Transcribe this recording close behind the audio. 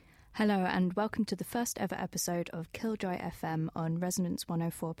Hello and welcome to the first ever episode of Killjoy FM on Resonance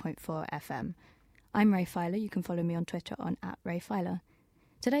 104.4 FM. I'm Ray Filer. You can follow me on Twitter on @RayFiler.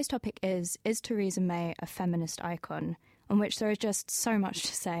 Today's topic is Theresa May a feminist icon? On which there is just so much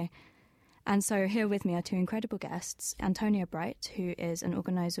to say. And so here with me are two incredible guests, Antonia Bright, who is an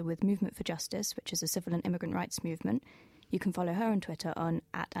organiser with Movement for Justice, which is a civil and immigrant rights movement. You can follow her on Twitter on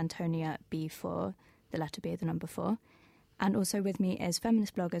 @AntoniaB4, the letter B, the number 4. And also with me is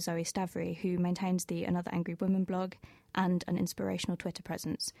feminist blogger Zoe Stavri, who maintains the Another Angry Woman blog and an inspirational Twitter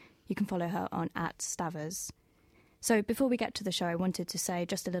presence. You can follow her on @Stavers. So before we get to the show, I wanted to say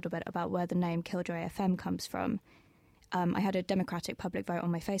just a little bit about where the name Killjoy FM comes from. I had a democratic public vote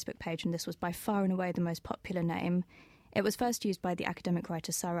on my Facebook page, and this was by far and away the most popular name. It was first used by the academic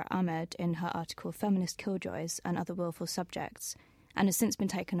writer Sara Ahmed in her article Feminist Killjoys and Other Willful Subjects, and has since been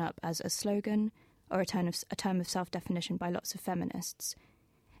taken up as a slogan or a term of self-definition by lots of feminists.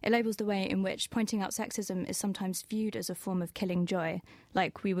 It labels the way in which pointing out sexism is sometimes viewed as a form of killing joy,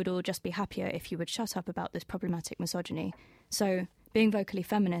 like we would all just be happier if you would shut up about this problematic misogyny. So being vocally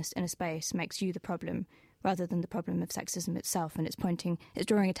feminist in a space makes you the problem, rather than the problem of sexism itself, and it's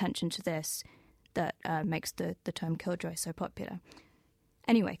drawing attention to this that makes the term killjoy so popular.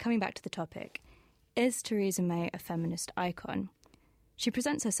 Anyway, coming back to the topic, is Theresa May a feminist icon? She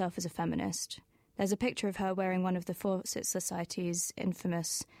presents herself as a feminist. There's a picture of her wearing one of the Fawcett Society's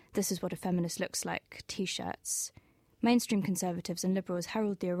infamous "This is what a feminist looks like" T-shirts. Mainstream conservatives and liberals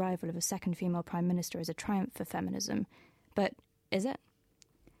herald the arrival of a second female prime minister as a triumph for feminism. But is it?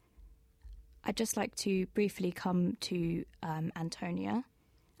 I'd just like to briefly come to Antonia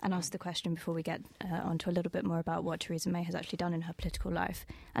and ask the question before we get onto a little bit more about what Theresa May has actually done in her political life.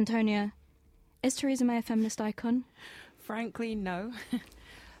 Antonia, is Theresa May a feminist icon? Frankly, no.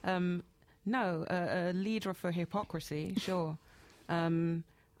 No, a leader for hypocrisy, sure.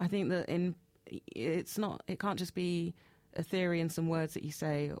 I think that it can't just be a theory in some words that you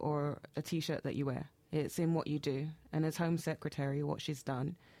say or a T-shirt that you wear. It's in what you do. And as Home Secretary, what she's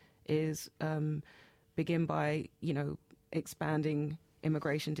done is begin by, expanding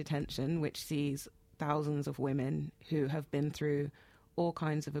immigration detention, which sees thousands of women who have been through all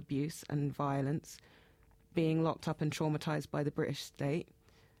kinds of abuse and violence being locked up and traumatized by the British state,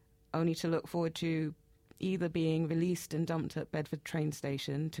 only to look forward to either being released and dumped at Bedford train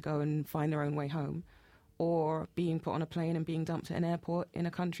station to go and find their own way home, or being put on a plane and being dumped at an airport in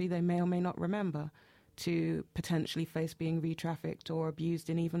a country they may or may not remember, to potentially face being re-trafficked or abused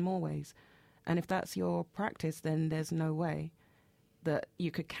in even more ways. And if that's your practice, then there's no way that you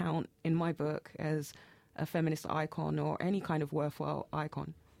could count, in my book, as a feminist icon or any kind of worthwhile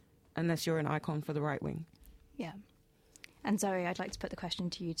icon, unless you're an icon for the right wing. Yeah. And Zoe, I'd like to put the question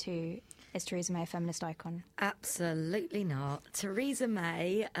to you too. Is Theresa May a feminist icon? Absolutely not. Theresa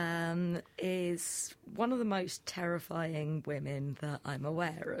May is one of the most terrifying women that I'm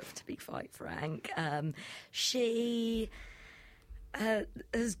aware of, to be quite frank. She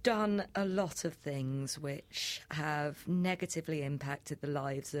has done a lot of things which have negatively impacted the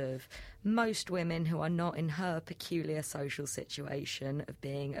lives of most women who are not in her peculiar social situation of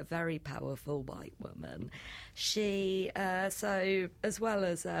being a very powerful white woman. She, so as well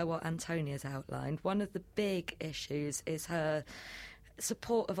as what Antonia's outlined, one of the big issues is her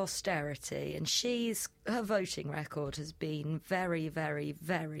support of austerity, and her voting record has been very, very,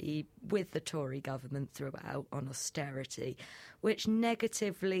 very with the Tory government throughout on austerity, which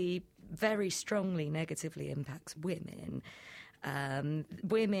very strongly negatively impacts women.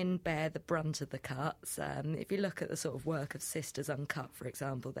 Women bear the brunt of the cuts. If you look at the sort of work of Sisters Uncut, for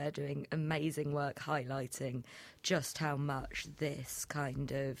example, they're doing amazing work highlighting just how much this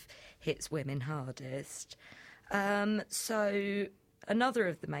kind of hits women hardest. So another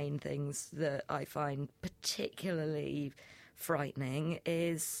of the main things that I find particularly frightening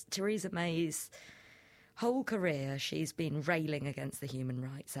is Theresa May's whole career. She's been railing against the Human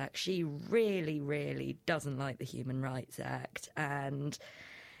Rights Act. She really, really doesn't like the Human Rights Act, and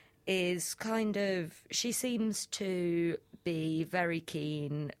she seems to be very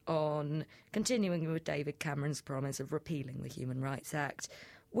keen on continuing with David Cameron's promise of repealing the Human Rights Act,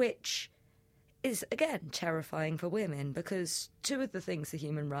 which is, again, terrifying for women, because two of the things the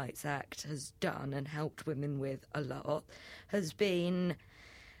Human Rights Act has done and helped women with a lot has been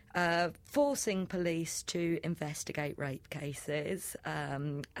forcing police to investigate rape cases,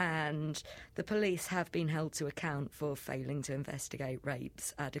 and the police have been held to account for failing to investigate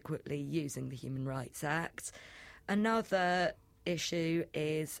rapes adequately using the Human Rights Act. Another issue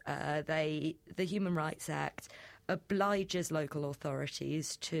is the Human Rights Act obliges local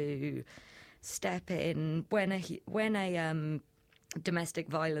authorities to step in when a domestic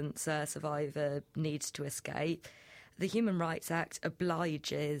violence survivor needs to escape, the Human Rights Act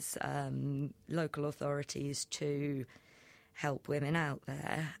obliges local authorities to help women out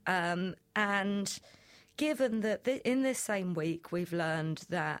there. And given that in this same week we've learned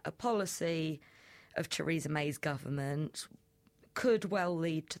that a policy of Theresa May's government could well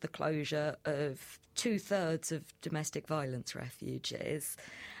lead to the closure of 2/3 of domestic violence refuges,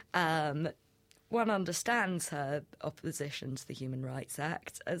 one understands her opposition to the Human Rights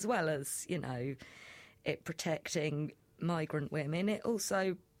Act, as well as, it protecting migrant women. It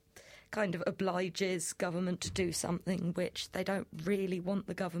also kind of obliges government to do something which they don't really want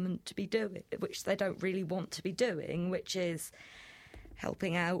the government to be doing, which is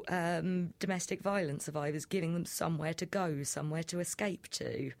helping out domestic violence survivors, giving them somewhere to go, somewhere to escape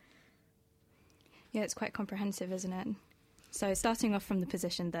to. Yeah, it's quite comprehensive, isn't it? So starting off from the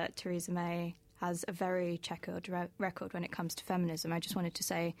position that Theresa May has a very checkered record when it comes to feminism, I just wanted to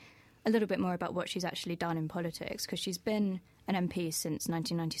say a little bit more about what she's actually done in politics, because she's been an MP since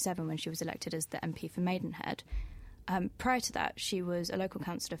 1997 when she was elected as the MP for Maidenhead. Prior to that, she was a local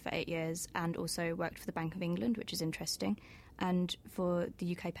councillor for 8 years and also worked for the Bank of England, which is interesting, and for the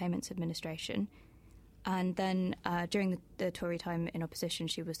UK Payments Administration. And then during the Tory time in opposition,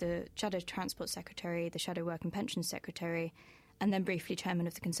 she was the Shadow Transport Secretary, the Shadow Work and Pensions Secretary, and then briefly chairman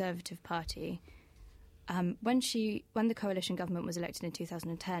of the Conservative Party. When the coalition government was elected in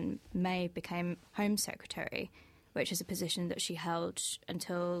 2010, May became Home Secretary, which is a position that she held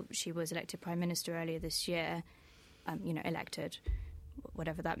until she was elected Prime Minister earlier this year, elected,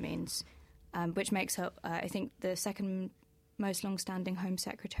 whatever that means, which makes her, I think, the second most long-standing Home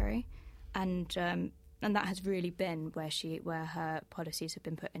Secretary. And that has really been where her policies have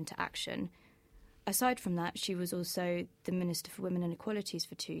been put into action. Aside from that, she was also the Minister for Women and Equalities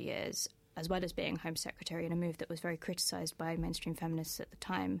for 2 years, as well as being Home Secretary, in a move that was very criticised by mainstream feminists at the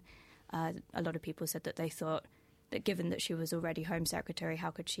time. A lot of people said that they thought that given that she was already Home Secretary,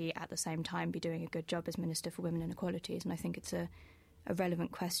 how could she at the same time be doing a good job as Minister for Women and Equalities? And I think it's a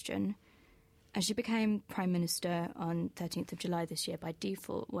relevant question. And she became Prime Minister on 13th of July this year by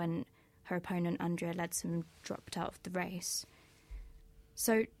default when her opponent Andrea Leadsom dropped out of the race.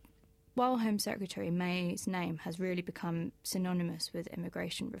 So while Home Secretary, May's name has really become synonymous with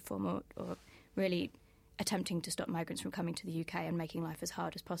immigration reform or really attempting to stop migrants from coming to the UK and making life as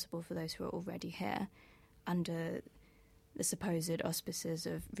hard as possible for those who are already here under the supposed auspices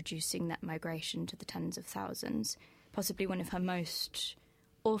of reducing net migration to the tens of thousands. Possibly one of her most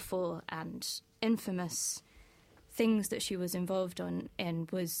awful and infamous things that she was involved in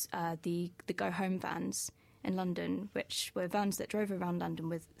was the Go Home vans in London, which were vans that drove around London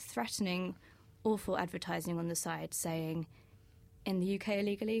with threatening, awful advertising on the side saying, in the UK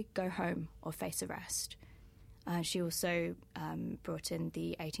illegally, go home or face arrest. She also brought in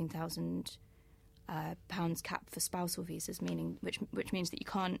the £18,000 cap for spousal visas, which means that you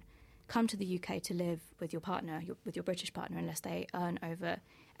can't come to the UK to live with your partner, with your British partner, unless they earn over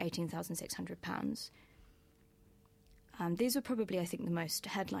 £18,600. These are probably, I think, the most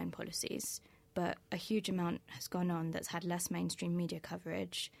headline policies, but a huge amount has gone on that's had less mainstream media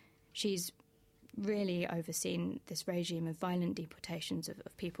coverage. She's really overseen this regime of violent deportations of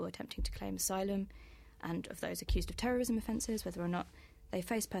people attempting to claim asylum and of those accused of terrorism offences, whether or not they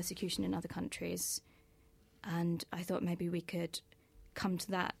face persecution in other countries. And I thought maybe we could come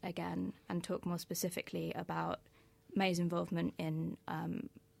to that again and talk more specifically about May's involvement in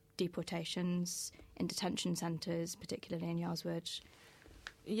deportations, in detention centres, particularly in Yarswood.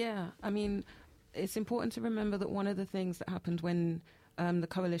 Yeah, I mean, it's important to remember that one of the things that happened when the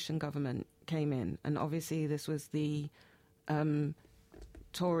coalition government came in, and obviously this was the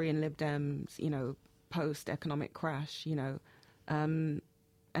Tory and Lib Dems, post-economic crash, and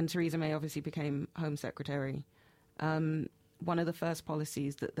Theresa May obviously became Home Secretary. One of the first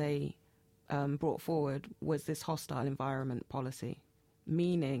policies that they brought forward was this hostile environment policy,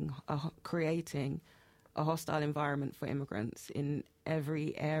 meaning creating a hostile environment for immigrants in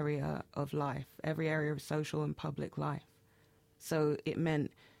every area of life, every area of social and public life. So it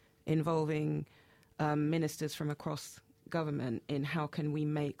meant involving ministers from across government in how can we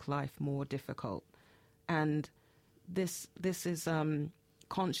make life more difficult. And this is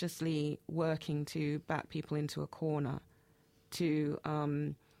consciously working to back people into a corner, to,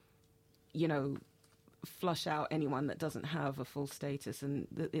 flush out anyone that doesn't have a full status. And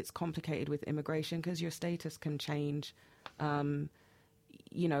it's complicated with immigration because your status can change.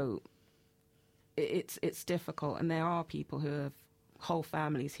 It's difficult. And there are people who have whole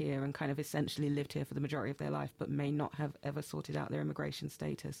families here and kind of essentially lived here for the majority of their life but may not have ever sorted out their immigration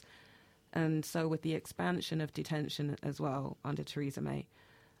status. And so with the expansion of detention as well under Theresa May,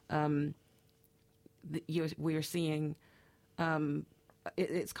 we're seeing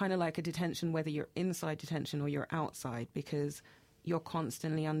it's kind of like a detention whether you're inside detention or you're outside, because you're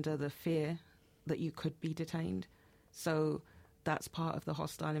constantly under the fear that you could be detained. So that's part of the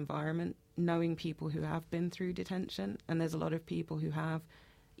hostile environment, knowing people who have been through detention. And there's a lot of people who have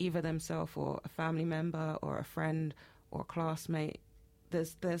either themselves or a family member or a friend or a classmate.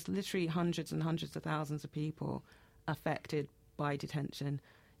 There's literally hundreds and hundreds of thousands of people affected by detention.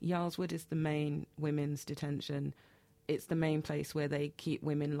 Yarlswood is the main women's detention. It's the main place where they keep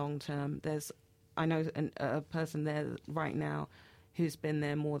women long term. I know a person there right now who's been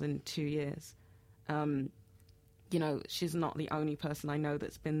there more than 2 years. She's not the only person I know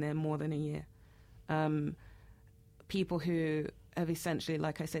that's been there more than a year. People who have essentially,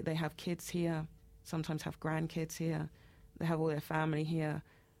 like I said, they have kids here, sometimes have grandkids here, they have all their family here,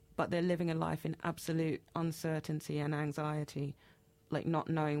 but they're living a life in absolute uncertainty and anxiety, like not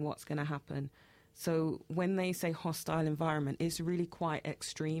knowing what's going to happen. So when they say hostile environment, it's really quite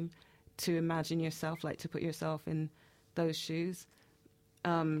extreme to imagine yourself, like to put yourself in those shoes.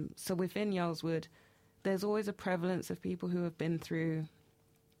 So within Yarlswood, there's always a prevalence of people who have been through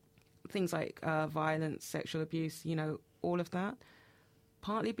things like violence, sexual abuse, all of that.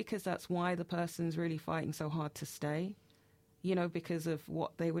 Partly because that's why the person's really fighting so hard to stay, because of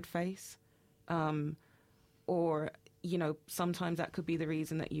what they would face. Or, sometimes that could be the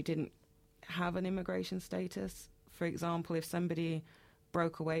reason that you didn't have an immigration status. For example, if somebody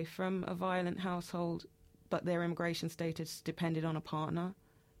broke away from a violent household, but their immigration status depended on a partner,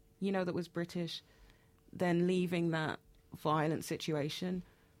 that was British, then leaving that violent situation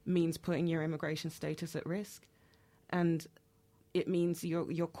means putting your immigration status at risk. And it means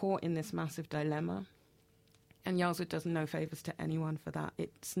you're caught in this massive dilemma. And Yarlswood does no favours to anyone for that.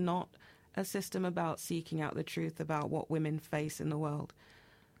 It's not a system about seeking out the truth about what women face in the world.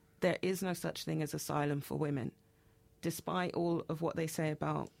 There is no such thing as asylum for women. Despite all of what they say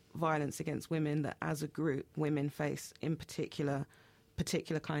about violence against women, that as a group, women face in particular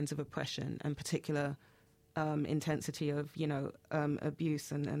kinds of oppression and particular intensity of,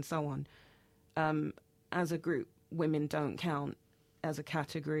 abuse and so on. As a group, women don't count as a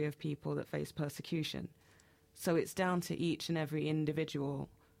category of people that face persecution. So it's down to each and every individual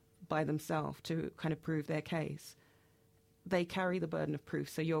by themselves to kind of prove their case. They carry the burden of proof.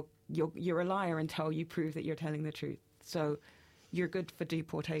 So you're a liar until you prove that you're telling the truth. So you're good for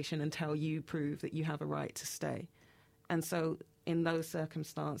deportation until you prove that you have a right to stay. And so in those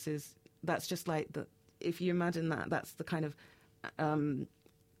circumstances, that's just like if you imagine that's the kind of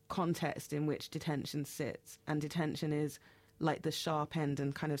context in which detention sits. And detention is like the sharp end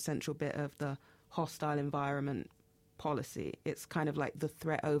and kind of central bit of the hostile environment policy. It's kind of like the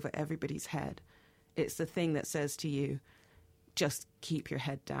threat over everybody's head. It's the thing that says to you, just keep your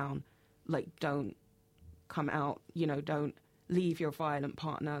head down. Like, don't come out, don't leave your violent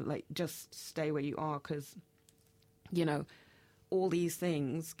partner. Like, just stay where you are, because, all these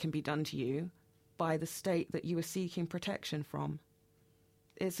things can be done to you by the state that you were seeking protection from.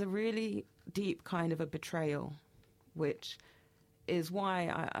 It's a really deep kind of a betrayal, which is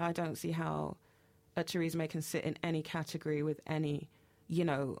why I don't see how Theresa May can sit in any category with any,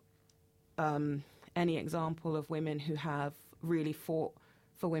 any example of women who have really fought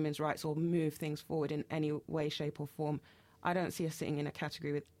for women's rights or moved things forward in any way, shape or form. I don't see her sitting in a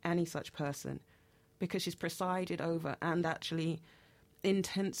category with any such person, because she's presided over and actually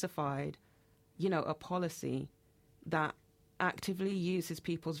intensified, a policy that actively uses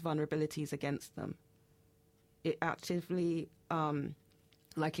people's vulnerabilities against them. It actively,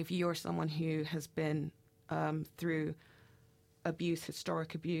 like if you're someone who has been through abuse,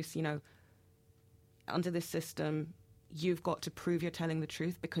 historic abuse, under this system, you've got to prove you're telling the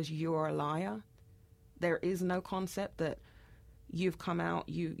truth because you're a liar. There is no concept that you've come out,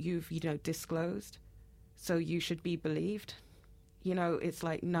 you've disclosed, so you should be believed. It's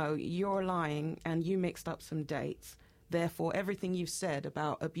like, no, you're lying and you mixed up some dates. Therefore, everything you've said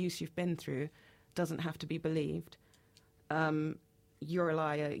about abuse you've been through doesn't have to be believed. You're a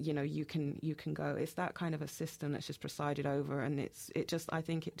liar, you can go. It's that kind of a system that's just presided over, and I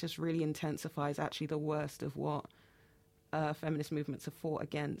think it just really intensifies actually the worst of what feminist movements have fought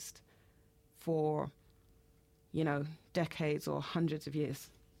against for, decades or hundreds of years.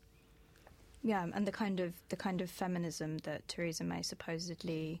 Yeah, and the kind of feminism that Theresa May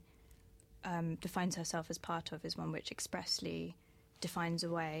supposedly defines herself as part of is one which expressly defines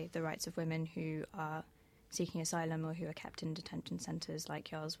away the rights of women who are seeking asylum or who are kept in detention centres like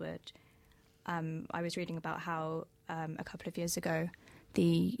Yarlswood. I was reading about how a couple of years ago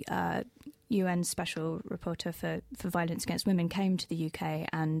the UN Special Rapporteur for Violence Against Women came to the UK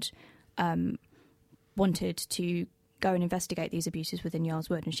and wanted to go and investigate these abuses within Yarl's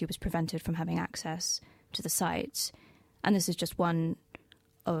Wood, and she was prevented from having access to the sites. And this is just one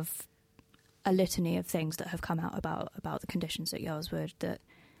of a litany of things that have come out about the conditions at Yarl's Wood, that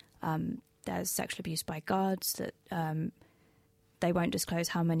there's sexual abuse by guards, that they won't disclose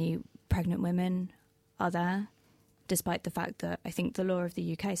how many pregnant women are there, despite the fact that I think the law of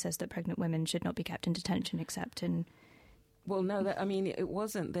the UK says that pregnant women should not be kept in detention except in... Well, no, it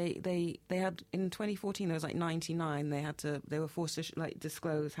wasn't. They had, in 2014, there was like 99. They were forced to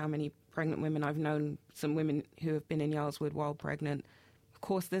disclose how many pregnant women. I've known some women who have been in Yarl's Wood while pregnant. Of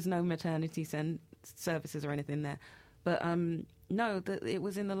course, there's no maternity services or anything there. But no, it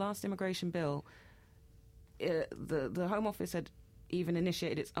was in the last immigration bill. The Home Office had even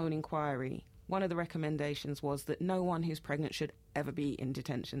initiated its own inquiry. One of the recommendations was that no one who's pregnant should ever be in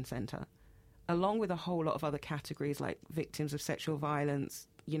detention centre, along with a whole lot of other categories like victims of sexual violence,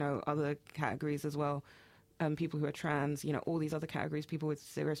 other categories as well, people who are trans, all these other categories, people with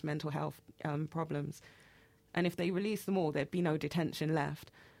serious mental health problems. And if they release them all, there'd be no detention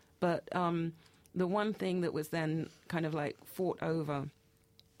left. But the one thing that was then kind of like fought over,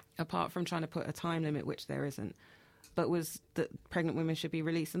 apart from trying to put a time limit, which there isn't, but was that pregnant women should be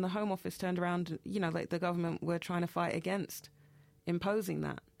released. And the Home Office turned around, the government were trying to fight against imposing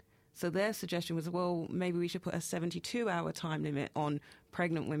that. So their suggestion was, well, maybe we should put a 72-hour time limit on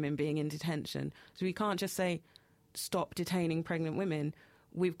pregnant women being in detention. So we can't just say, stop detaining pregnant women.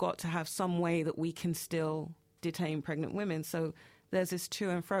 We've got to have some way that we can still detain pregnant women. So there's this to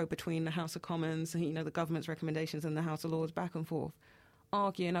and fro between the House of Commons, the government's recommendations, and the House of Lords, back and forth,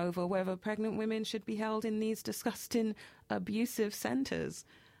 arguing over whether pregnant women should be held in these disgusting, abusive centres.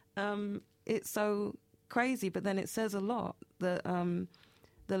 It's so crazy, but then it says a lot that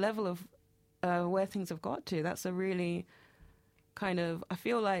the level of where things have got to. That's a really kind of... I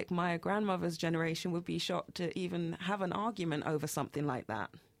feel like my grandmother's generation would be shocked to even have an argument over something like that,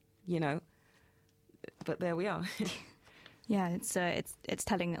 But there we are. Yeah, it's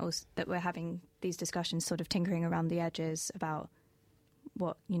telling us that we're having these discussions, sort of tinkering around the edges about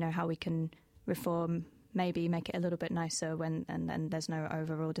what, how we can reform, maybe make it a little bit nicer and then there's no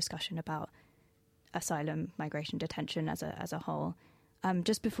overall discussion about asylum, migration, detention as a whole.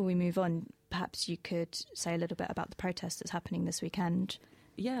 Just before we move on, perhaps you could say a little bit about the protest that's happening this weekend.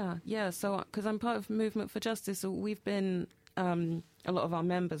 Yeah. So, because I'm part of Movement for Justice, so we've been, a lot of our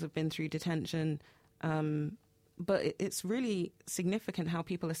members have been through detention, but it's really significant how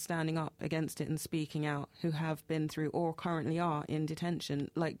people are standing up against it and speaking out, who have been through or currently are in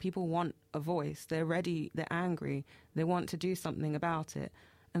detention. Like, people want a voice. They're ready. They're angry. They want to do something about it.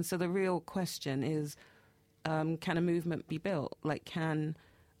 And so the real question is, can a movement be built? Like, can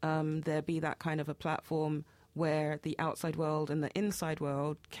there be that kind of a platform where the outside world and the inside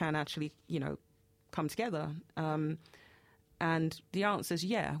world can actually, come together? And the answer is,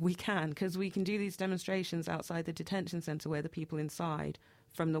 yeah, we can, because we can do these demonstrations outside the detention centre where the people inside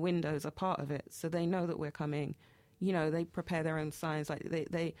from the windows are part of it. So they know that we're coming. They prepare their own signs. Like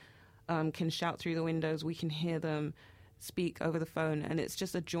they can shout through the windows. We can hear them speak over the phone. And it's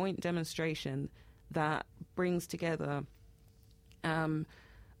just a joint demonstration that brings together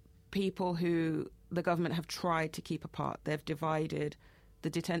people who the government have tried to keep apart. They've divided the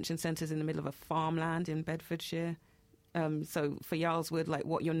detention centres in the middle of a farmland in Bedfordshire. So for Yarl's Wood, like,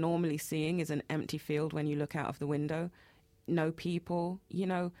 what you're normally seeing is an empty field when you look out of the window. No people,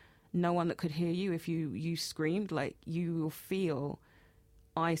 no one that could hear you if you screamed. Like, you will feel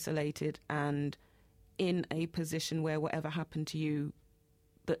isolated and in a position where whatever happened to you,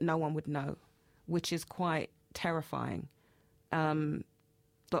 that no one would know, which is quite terrifying.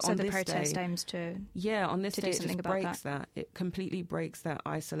 But so on the this protest day, aims to on this to day, do it something just about breaks that. It completely breaks that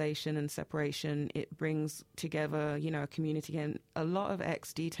isolation and separation. It brings together, a community and a lot of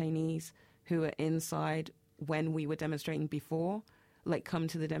ex-detainees who are inside when we were demonstrating before, like, come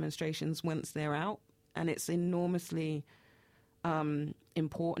to the demonstrations once they're out. And it's enormously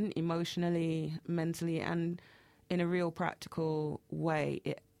important emotionally, mentally, and in a real practical way.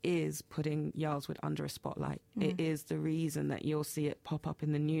 It is putting Yarl's Wood under a spotlight. It is the reason that you'll see it pop up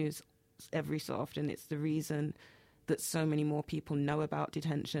in the news every so often. It's the reason that so many more people know about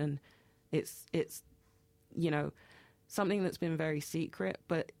detention. It's something that's been very secret,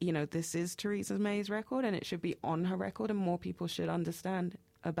 but, this is Theresa May's record and it should be on her record and more people should understand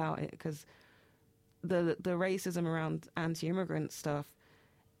about it, because the racism around anti-immigrant stuff,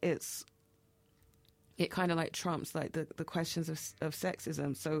 it kind of like trumps like the questions of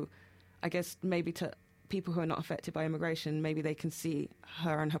sexism. So I guess maybe to people who are not affected by immigration, maybe they can see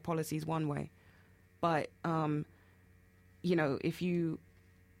her and her policies one way. But, if you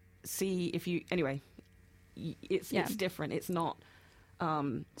anyway, it's different. It's not.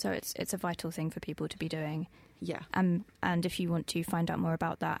 So it's a vital thing for people to be doing. Yeah. And if you want to find out more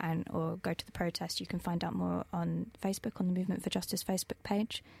about that or go to the protest, you can find out more on Facebook, on the Movement for Justice Facebook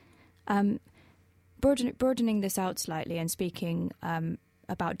page. Broadening this out slightly and speaking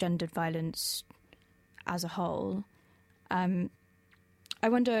about gendered violence as a whole, I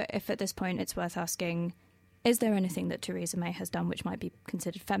wonder if at this point it's worth asking, is there anything that Theresa May has done which might be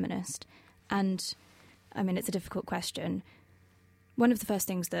considered feminist? And, I mean, it's a difficult question. One of the first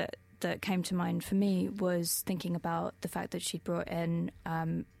things that came to mind for me was thinking about the fact that she'd brought in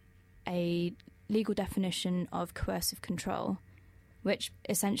a legal definition of coercive control, which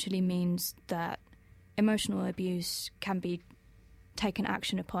essentially means that emotional abuse can be taken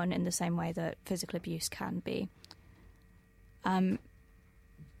action upon in the same way that physical abuse can be.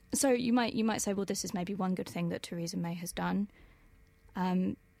 So you might say, well, this is maybe one good thing that Theresa May has done.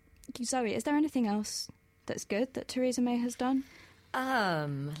 Zoe, is there anything else that's good that Theresa May has done?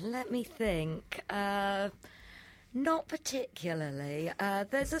 Let me think. Not particularly.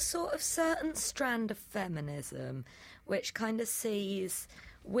 There's a sort of certain strand of feminism which kind of sees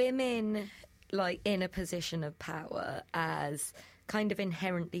women like in a position of power as kind of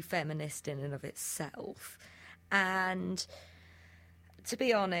inherently feminist in and of itself. And to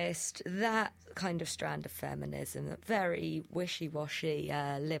be honest, that kind of strand of feminism, that very wishy-washy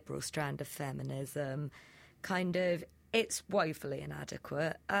liberal strand of feminism, it's woefully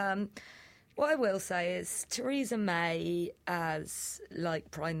inadequate. What I will say is Theresa May, as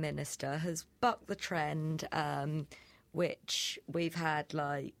Prime Minister, has bucked the trend, which we've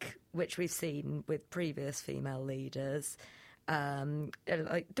seen with previous female leaders.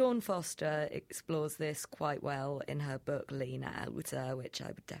 Dawn Foster explores this quite well in her book Lean Out, which I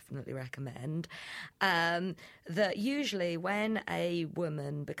would definitely recommend. That usually when a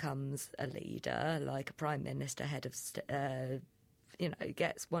woman becomes a leader, like a prime minister, head of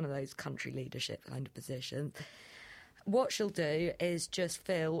gets one of those country leadership kind of positions, what she'll do is just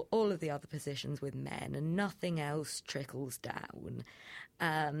fill all of the other positions with men and nothing else trickles down.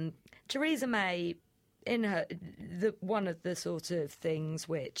 Theresa May, one of the sort of things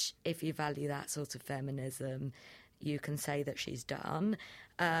which, if you value that sort of feminism, you can say that she's done,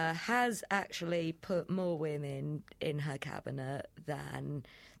 has actually put more women in her cabinet than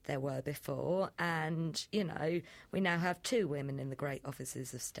there were before. And, we now have 2 women in the great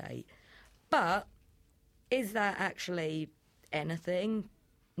offices of state. But is that actually anything?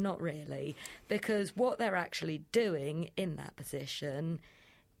 Not really, because what they're actually doing in that position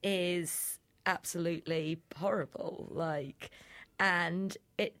is absolutely horrible, and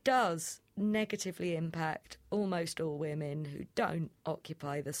it does negatively impact almost all women who don't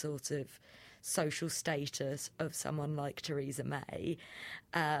occupy the sort of social status of someone like Theresa May.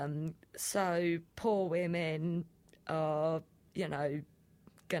 So poor women are,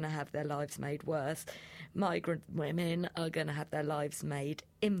 going to have their lives made worse. Migrant women are going to have their lives made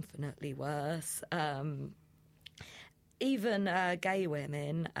infinitely worse. Even gay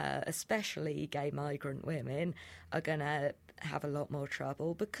women, especially gay migrant women, are going to have a lot more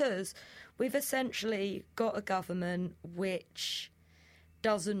trouble because we've essentially got a government which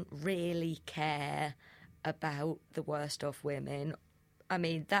doesn't really care about the worst off women. I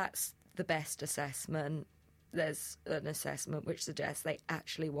mean, that's the best assessment. There's an assessment which suggests they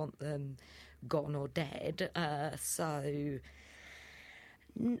actually want them gone or dead. So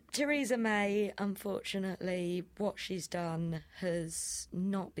Theresa May, unfortunately, what she's done has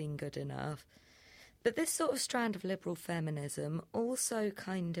not been good enough. But this sort of strand of liberal feminism also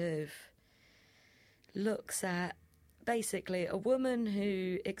kind of looks at basically a woman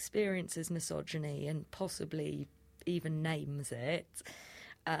who experiences misogyny and possibly even names it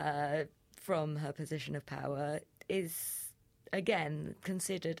from her position of power is, again,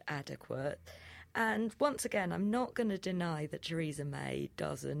 considered adequate. And once again, I'm not going to deny that Theresa May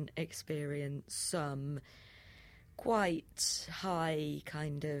doesn't experience some quite high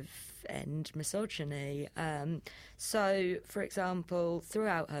kind of end misogyny. So, for example,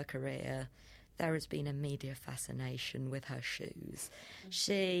 throughout her career, there has been a media fascination with her shoes.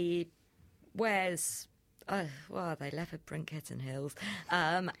 She wears, are they leopard print kitten heels?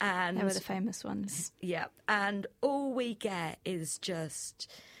 And they were the famous ones. Yeah, and all we get is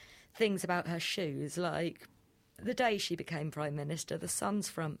just things about her shoes. Like the day she became Prime Minister, the Sun's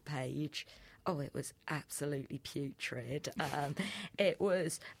front page Oh, it was absolutely putrid. It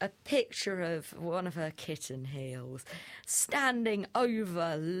was a picture of one of her kitten heels standing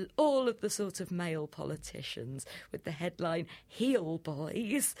over all of the sort of male politicians with the headline "Heel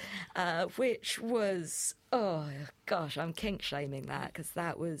Boys," which was, oh gosh, I'm kink shaming that, because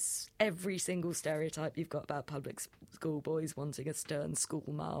that was every single stereotype you've got about public school boys wanting a stern school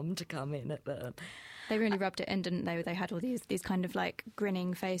mum to come in at them. They really rubbed it in, didn't they? They had all these kind of like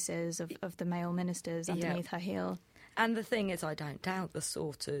grinning faces of the male ministers underneath her heel. And the thing is, I don't doubt the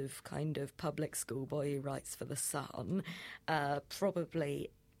sort of kind of public school boy who writes for The Sun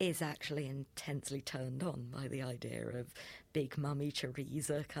probably is actually intensely turned on by the idea of big mummy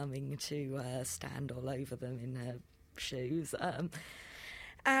Theresa coming to stand all over them in her shoes.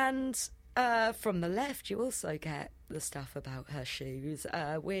 From the left, you also get the stuff about her shoes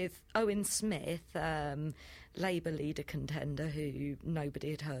with Owen Smith, Labour leader contender who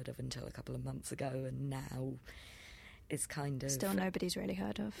nobody had heard of until a couple of months ago, and now is kind of... Still nobody's really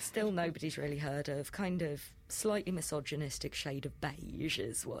heard of. Kind of slightly misogynistic shade of beige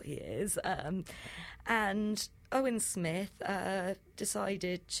is what he is. And Owen Smith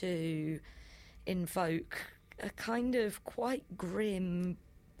decided to invoke a kind of quite grim,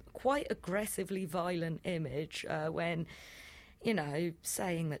 quite aggressively violent image when, you know,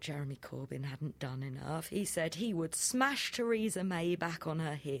 saying that Jeremy Corbyn hadn't done enough. He said he would smash Theresa May back on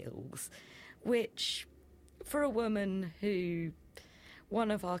her heels, which, for a woman who, one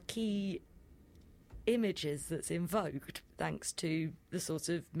of our key images that's invoked, thanks to the sort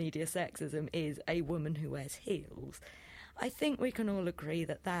of media sexism, is a woman who wears heels. I think we can all agree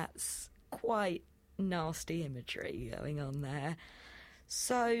that that's quite nasty imagery going on there.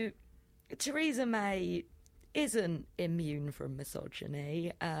 So Theresa May isn't immune from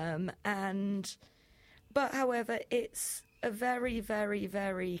misogyny, but however, it's a very, very,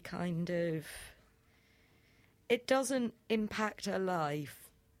 very kind of... It doesn't impact her life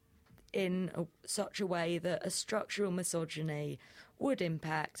in such a way that a structural misogyny would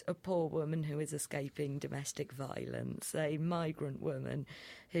impact a poor woman who is escaping domestic violence, a migrant woman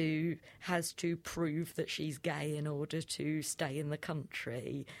who has to prove that she's gay in order to stay in the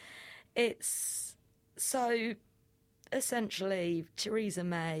country. It's so essentially Theresa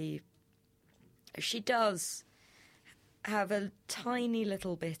May, she does have a tiny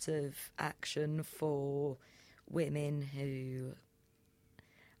little bit of action for women who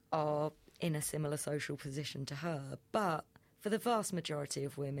are in a similar social position to her, but for the vast majority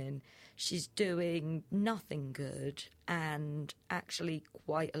of women, she's doing nothing good and actually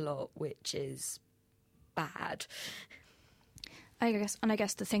quite a lot which is bad. I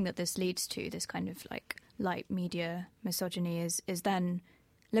guess the thing that this leads to, this kind of like light media misogyny, is then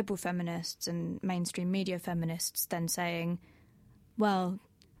liberal feminists and mainstream media feminists then saying, well,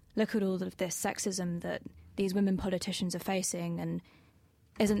 look at all of this sexism that these women politicians are facing, and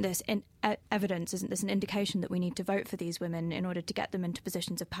isn't this evidence, isn't this an indication that we need to vote for these women in order to get them into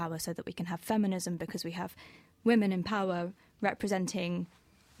positions of power so that we can have feminism, because we have women in power representing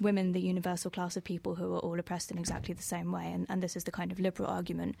women, the universal class of people who are all oppressed in exactly the same way. And this is the kind of liberal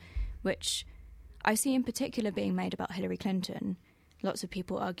argument which I see in particular being made about Hillary Clinton. Lots of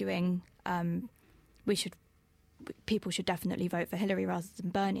people arguing people should definitely vote for Hillary rather than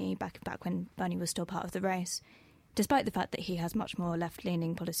Bernie, back when Bernie was still part of the race, despite the fact that he has much more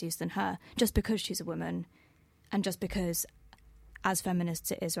left-leaning policies than her, just because she's a woman, and just because, as feminists,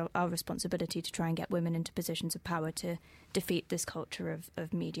 it is our responsibility to try and get women into positions of power to defeat this culture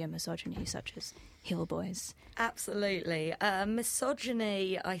of media misogyny, such as heel boys. Absolutely.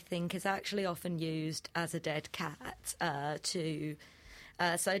 Misogyny, I think, is actually often used as a dead cat.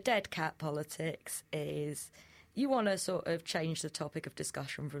 So dead cat politics is... You want to sort of change the topic of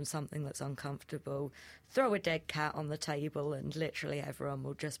discussion from something that's uncomfortable, throw a dead cat on the table, and literally everyone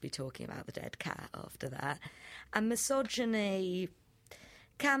will just be talking about the dead cat after that. And misogyny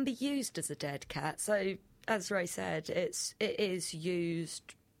can be used as a dead cat. So, as Ray said, it is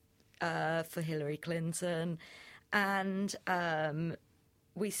used for Hillary Clinton, and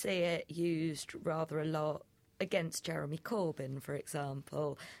we see it used rather a lot against Jeremy Corbyn, for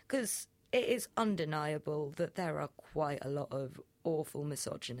example, because it is undeniable that there are quite a lot of awful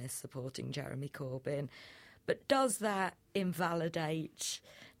misogynists supporting Jeremy Corbyn. But does that invalidate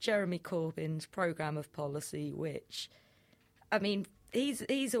Jeremy Corbyn's programme of policy, which, I mean,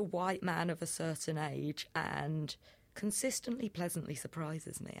 he's a white man of a certain age and consistently pleasantly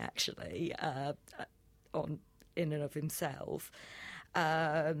surprises me, actually, in and of himself.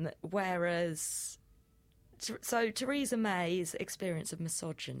 Whereas... So Theresa May's experience of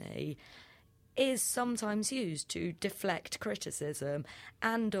misogyny is sometimes used to deflect criticism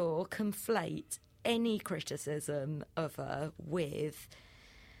and or conflate any criticism of her with,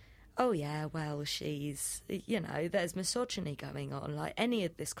 oh yeah, well, she's, there's misogyny going on. Like, any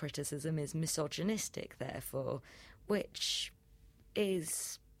of this criticism is misogynistic, therefore, which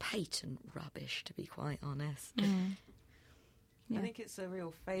is patent rubbish, to be quite honest. I think it's a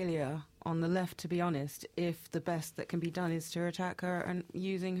real failure on the left, to be honest, if the best that can be done is to attack her and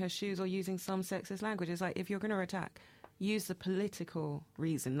using her shoes or using some sexist language. It's like, if you're going to attack, use the political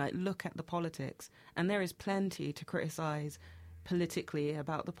reason, like look at the politics. And there is plenty to criticise politically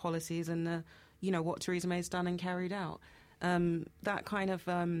about the policies and the, what Theresa May's done and carried out. That kind of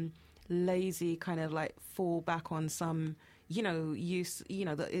lazy kind of like fall back on some, use,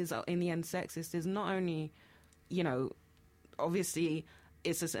 that is in the end sexist is not only, obviously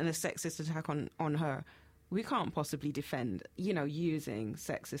it's a sexist attack on her. We can't possibly defend, using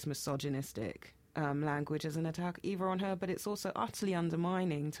sexist, misogynistic language as an attack either on her, but it's also utterly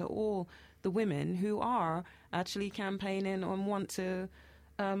undermining to all the women who are actually campaigning and want to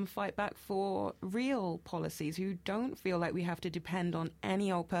fight back for real policies, who don't feel like we have to depend on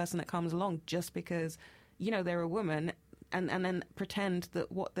any old person that comes along just because, they're a woman, and then pretend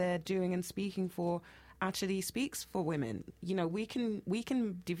that what they're doing and speaking for actually speaks for women. We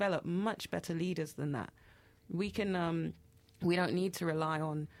can develop much better leaders than that. We can we don't need to rely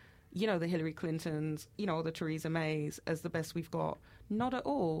on the Hillary Clintons, or the Theresa Mays as the best we've got. Not at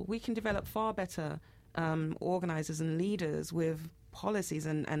all. We can develop far better organisers and leaders with policies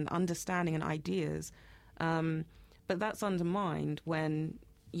and understanding and ideas. But that's undermined when,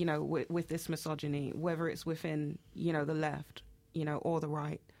 with this misogyny, whether it's within, the left, or the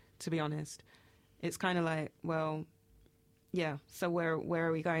right, to be honest. It's kind of like, well, yeah, so where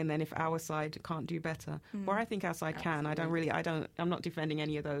are we going then if our side can't do better? Or I think our side can. I'm not defending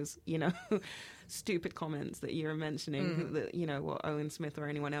any of those, stupid comments that you're mentioning, that, what Owen Smith or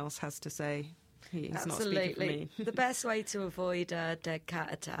anyone else has to say. He's not speaking for me. The best way to avoid a dead cat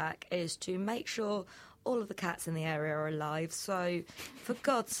attack is to make sure all of the cats in the area are alive. So, for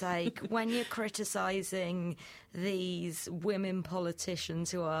God's sake, when you're criticising these women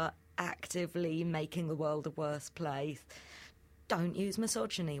politicians who are actively making the world a worse place, don't use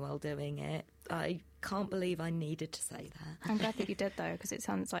misogyny while doing it. I can't believe I needed to say that. I'm glad that you did, though, because it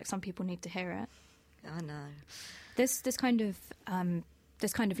sounds like some people need to hear it. I know. This kind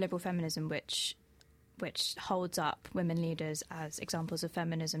of liberal feminism, which holds up women leaders as examples of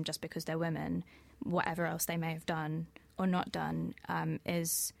feminism just because they're women, whatever else they may have done or not done,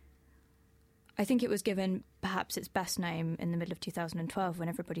 is, I think it was given perhaps its best name in the middle of 2012 when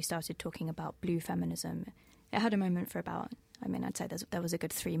everybody started talking about blue feminism. It had a moment for about, I'd say there was a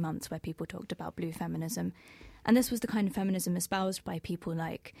good 3 months where people talked about blue feminism. And this was the kind of feminism espoused by people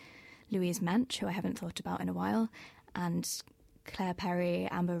like Louise Mensch, who I haven't thought about in a while, and Claire Perry,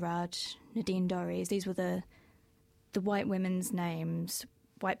 Amber Rudd, Nadine Dorries. These were the white women's names,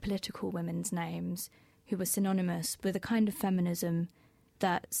 white political women's names, who were synonymous with a kind of feminism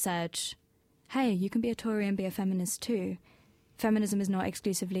that said, hey, you can be a Tory and be a feminist too. Feminism is not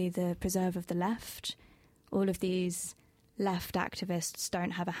exclusively the preserve of the left. All of these left activists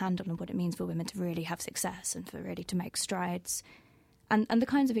don't have a handle on what it means for women to really have success and for really to make strides. And the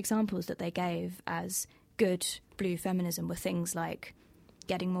kinds of examples that they gave as good blue feminism were things like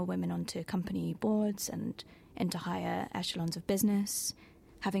getting more women onto company boards and into higher echelons of business,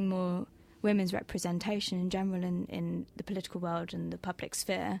 having more women's representation in general in the political world and the public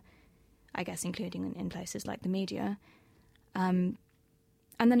sphere, I guess including in places like the media. And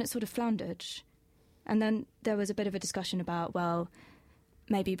then it sort of floundered. And then there was a bit of a discussion about, well,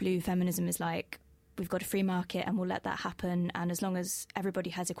 maybe blue feminism is like, we've got a free market and we'll let that happen, and as long as everybody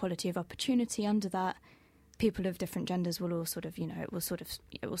has equality of opportunity under that, people of different genders will all sort of, it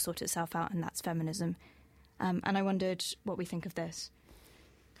will sort itself out, and that's feminism. And I wondered what we think of this.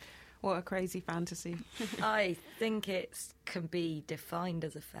 What a crazy fantasy. I think it can be defined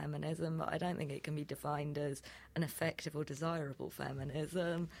as a feminism, but I don't think it can be defined as an effective or desirable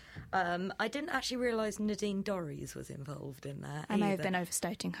feminism. I didn't actually realise Nadine Dorries was involved in that. I may have been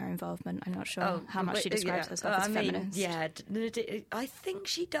overstating her involvement. I'm not sure how much she describes herself as feminist. Yeah, I think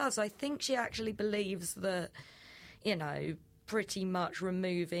she does. I think she actually believes that, pretty much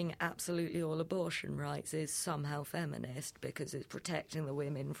removing absolutely all abortion rights is somehow feminist because it's protecting the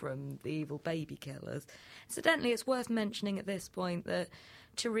women from the evil baby killers. Incidentally, it's worth mentioning at this point that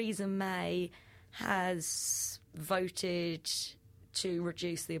Theresa May has voted to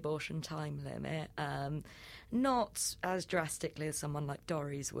reduce the abortion time limit, not as drastically as someone like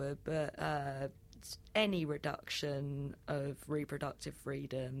Dorries would, but any reduction of reproductive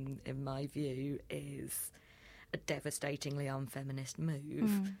freedom, in my view, is a devastatingly unfeminist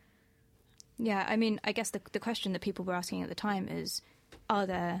move. Yeah, I mean, I guess the question that people were asking at the time is, are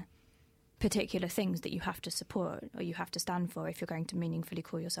there particular things that you have to support or you have to stand for if you're going to meaningfully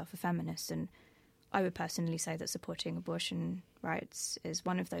call yourself a feminist? And I would personally say that supporting abortion rights is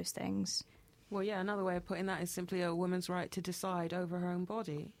one of those things. Well, yeah, another way of putting that is simply a woman's right to decide over her own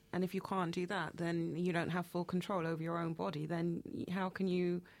body. And if you can't do that, then you don't have full control over your own body. Then how can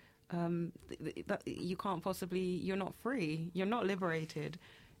you... you can't possibly... You're not free. You're not liberated.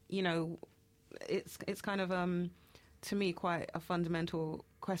 You know, it's kind of, to me, quite a fundamental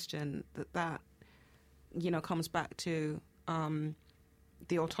question that you know, comes back to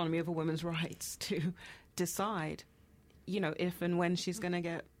the autonomy of a woman's rights to decide, you know, if and when she's going to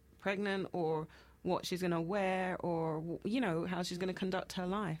get pregnant, or what she's going to wear, or, you know, how she's going to conduct her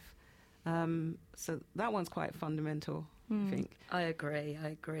life. So that one's quite fundamental, I think. I agree.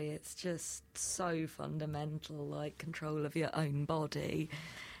 It's just so fundamental, like control of your own body.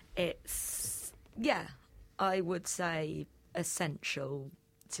 It's, yeah, I would say essential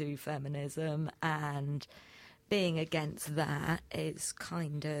to feminism, and being against that is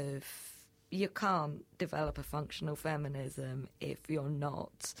kind of, you can't develop a functional feminism if you're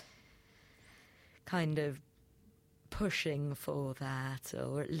not kind of pushing for that,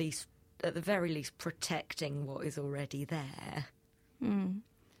 or at least, at the very least, protecting what is already there.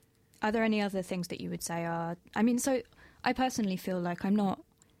 Are there any other things that you would say are... I mean, so I personally feel like I'm not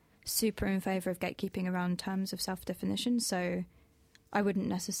super in favour of gatekeeping around terms of self-definition, so I wouldn't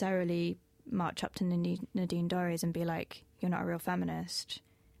necessarily march up to Nadine Dorries and be like, you're not a real feminist.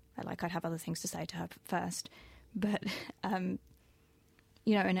 I'd have other things to say to her first. But,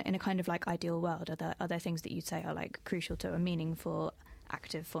 you know, in a kind of like ideal world, are there things that you'd say are like crucial to a meaningful,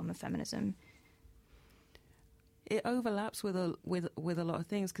 active form of feminism? It overlaps with a lot of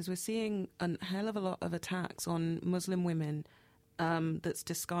things, because we're seeing a hell of a lot of attacks on Muslim women that's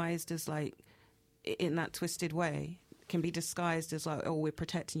disguised as, like, in that twisted way, can be disguised as like, oh, we're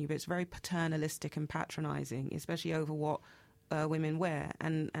protecting you, but it's very paternalistic and patronising, especially over what women wear.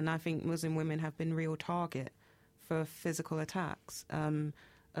 And I think Muslim women have been real target for physical attacks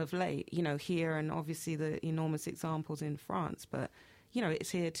of late, you know, here, and obviously the enormous examples in France, but, you know,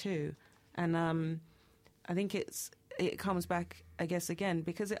 it's here too. And I think it comes back, I guess, again,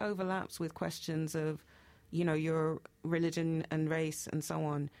 because it overlaps with questions of, you know, your religion and race and so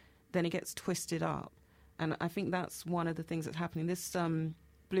on, then it gets twisted up. And I think that's one of the things that's happening. This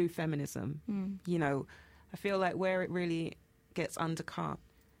blue feminism, you know, I feel like where it really gets undercut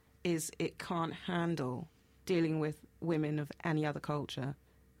is it can't handle dealing with women of any other culture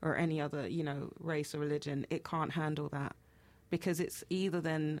or any other, you know, race or religion. It can't handle that, because it's either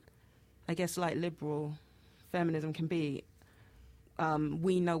then, I guess, like liberal feminism can be,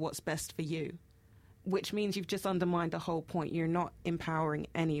 we know what's best for you, which means you've just undermined the whole point. You're not empowering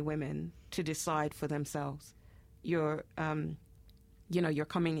any women to decide for themselves. You're, you know, you're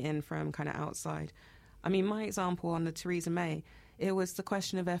coming in from kind of outside. I mean, my example on the Theresa May, it was the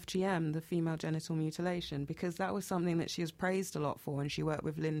question of FGM, the female genital mutilation, because that was something that she was praised a lot for, and she worked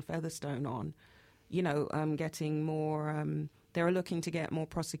with Lynn Featherstone on, you know, getting more, they were looking to get more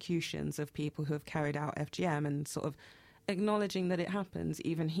prosecutions of people who have carried out FGM, and sort of acknowledging that it happens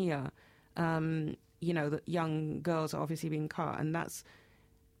even here. You know, that young girls are obviously being cut, and that's,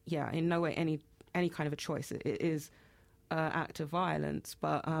 yeah, in no way any kind of a choice. It is an act of violence.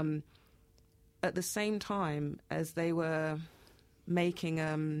 But at the same time as they were making,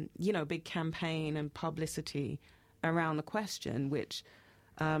 you know, a big campaign and publicity around the question, which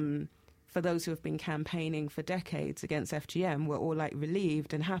for those who have been campaigning for decades against FGM were all like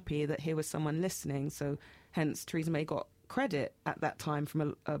relieved and happy that here was someone listening. So hence Theresa May got credit at that time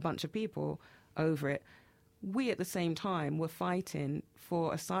from a bunch of people over it. We at the same time were fighting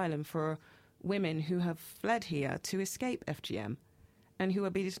for asylum for women who have fled here to escape FGM, and who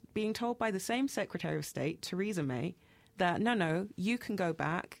are being told by the same Secretary of State, Theresa May, that no, you can go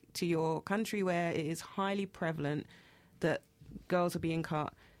back to your country where it is highly prevalent that girls are being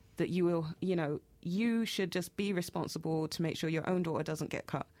cut, that you will, you know, you should just be responsible to make sure your own daughter doesn't get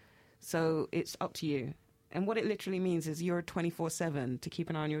cut. So it's up to you. And what it literally means is you're 24/7 to keep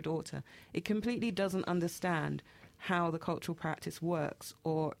an eye on your daughter. It completely doesn't understand how the cultural practice works,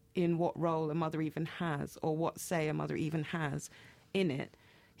 or in what role a mother even has, or what say a mother even has in it.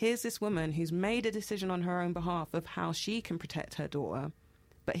 Here's this woman who's made a decision on her own behalf of how she can protect her daughter,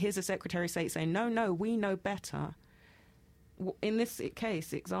 but here's a Secretary of State saying, no, we know better. In this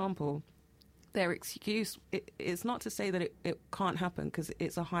case, example, their excuse is not to say that it can't happen, because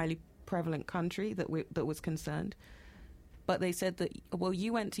it's a highly prevalent country that was concerned. But they said that, well,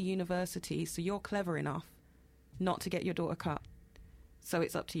 you went to university, so you're clever enough not to get your daughter cut. So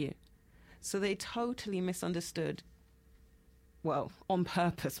it's up to you. So they totally misunderstood. Well, on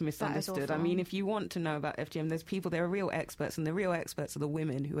purpose misunderstood. I mean, if you want to know about FGM, there are real experts, and the real experts are the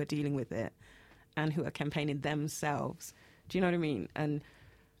women who are dealing with it and who are campaigning themselves. Do you know what I mean? And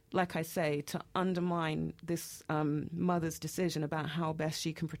like I say, to undermine this mother's decision about how best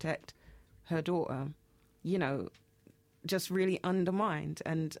she can protect her daughter, you know, just really undermined.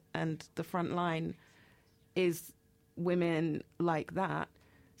 And the front line is women like that.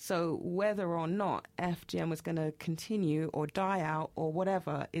 So whether or not FGM was going to continue or die out or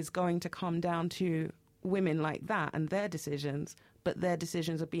whatever is going to come down to women like that and their decisions, but their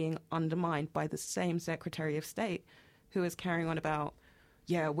decisions are being undermined by the same Secretary of State who is carrying on about,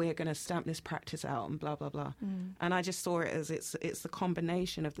 yeah, we're going to stamp this practice out and blah, blah, blah. And I just saw it as it's the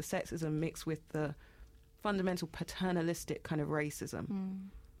combination of the sexism mixed with the fundamental paternalistic kind of racism.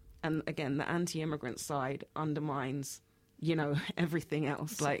 And again, the anti-immigrant side undermines, you know, everything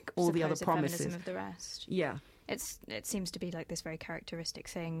else, like all the other promises. Feminism of the rest. Yeah. It seems to be like this very characteristic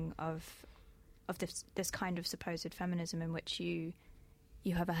thing of this kind of supposed feminism in which you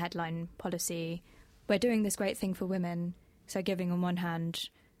have a headline policy, we're doing this great thing for women, so giving on one hand,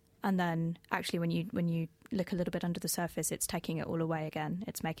 and then actually when you look a little bit under the surface, it's taking it all away again.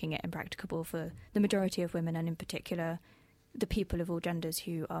 It's making it impracticable for the majority of women, and in particular the people of all genders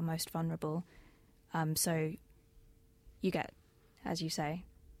who are most vulnerable. So you get, as you say,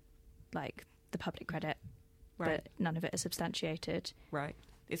 like the public credit, right, but none of it is substantiated. Right.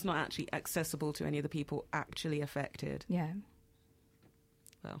 It's not actually accessible to any of the people actually affected. Yeah.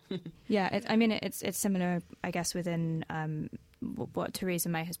 Well. Yeah, it's similar, I guess, within what Theresa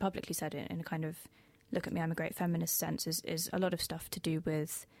May has publicly said in a kind of look at me, I'm a great feminist sense, is a lot of stuff to do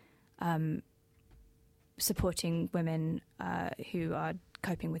with supporting women who are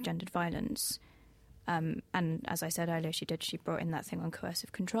coping with gendered violence. And as I said earlier, she brought in that thing on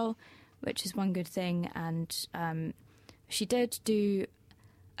coercive control, which is one good thing. And she did do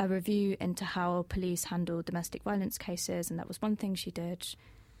a review into how police handle domestic violence cases, and that was one thing she did.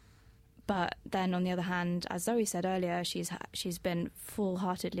 But then, on the other hand, as Zoe said earlier, she's been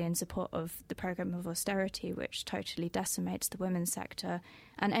full-heartedly in support of the programme of austerity, which totally decimates the women's sector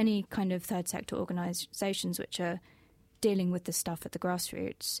and any kind of third sector organisations which are dealing with this stuff at the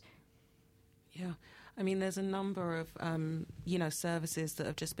grassroots. Yeah. I mean, there's a number of, services that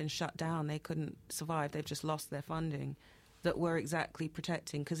have just been shut down. They couldn't survive. They've just lost their funding that we're exactly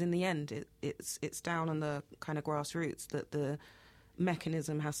protecting. Because in the end, it's down on the kind of grassroots that the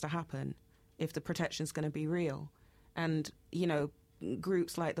mechanism has to happen if the protection's going to be real. And, you know,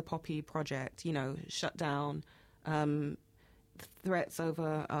 groups like the Poppy Project, you know, shut down, threats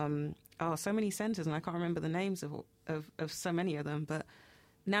over, so many centres, and I can't remember the names of so many of them, but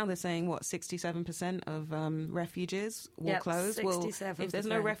now they're saying, 67% of refuges will close? 67%. Well, if there's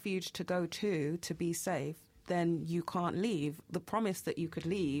no refuge to go to be safe, then you can't leave. The promise that you could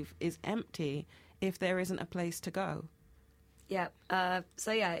leave is empty if there isn't a place to go. Yeah. It's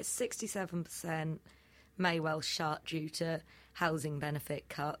 67% may well shut due to housing benefit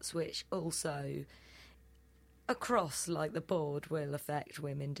cuts, which also across like the board will affect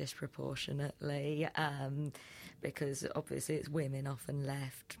women disproportionately, because obviously it's women often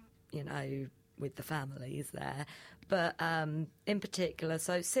left, you know, with the families there. But in particular,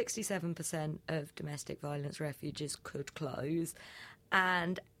 so 67% of domestic violence refuges could close,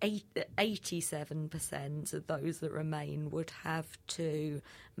 and 87% of those that remain would have to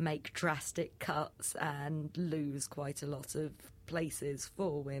make drastic cuts and lose quite a lot of places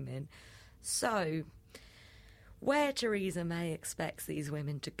for women. So where Theresa May expects these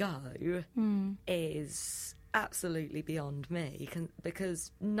women to go is absolutely beyond me,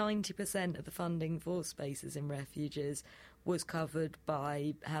 because 90% of the funding for spaces in refuges was covered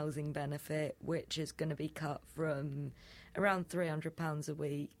by housing benefit, which is going to be cut from around £300 a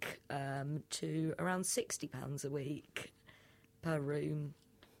week to around £60 a week per room.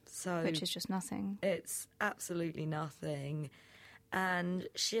 So which is just nothing. It's absolutely nothing. And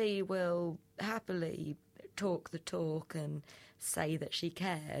she will happily talk the talk and say that she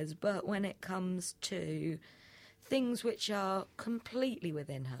cares, but when it comes to things which are completely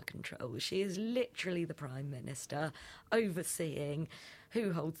within her control, she is literally the Prime Minister, overseeing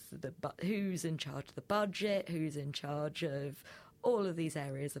who's in charge of the budget, who's in charge of all of these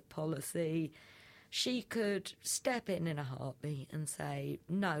areas of policy. She could step in a heartbeat and say,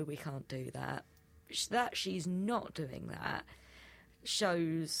 no, we can't do that. That she's not doing that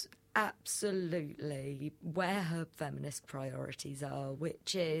shows absolutely where her feminist priorities are,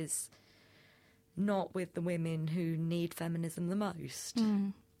 which is not with the women who need feminism the most.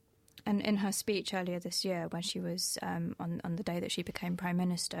 And in her speech earlier this year, when she was on the day that she became Prime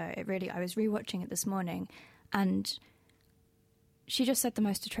Minister, I was rewatching it this morning, and she just said the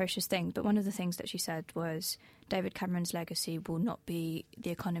most atrocious thing. But one of the things that she said was, David Cameron's legacy will not be the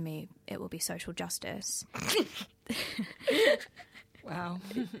economy, it will be social justice. Wow.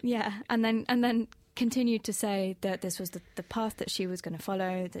 Yeah, and then continued to say that this was the path that she was going to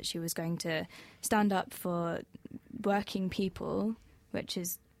follow, that she was going to stand up for working people, which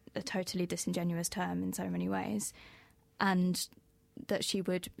is a totally disingenuous term in so many ways, and that she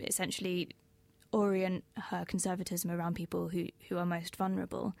would essentially orient her conservatism around people who are most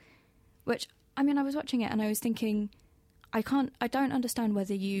vulnerable. Which, I mean, I was watching it and I was thinking, I don't understand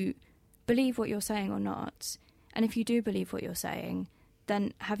whether you believe what you're saying or not. And if you do believe what you're saying,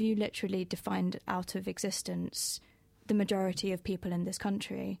 then have you literally defined out of existence the majority of people in this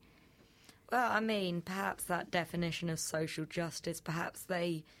country? Well, I mean, perhaps that definition of social justice, perhaps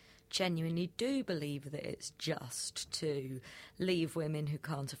they genuinely do believe that it's just to leave women who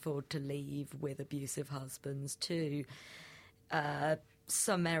can't afford to leave with abusive husbands, to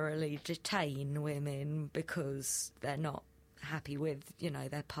summarily detain women because they're not happy with,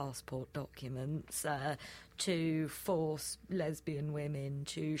 their passport documents, to force lesbian women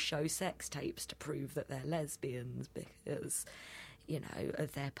to show sex tapes to prove that they're lesbians because,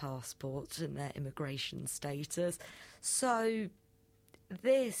 of their passports and their immigration status. So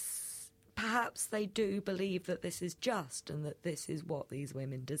perhaps they do believe that this is just and that this is what these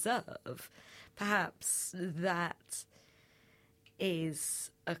women deserve. Perhaps that is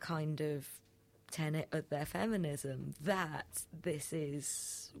a kind of tenet of their feminism, that this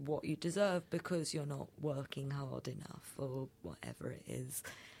is what you deserve because you're not working hard enough or whatever it is.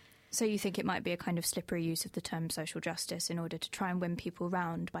 So you think it might be a kind of slippery use of the term social justice in order to try and win people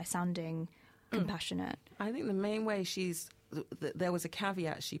round by sounding compassionate? I think the main way there was a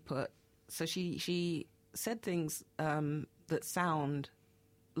caveat she put. So she said things that sound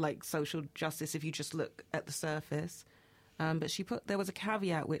like social justice if you just look at the surface. But there was a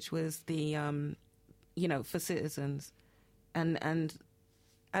caveat, which was the, for citizens. And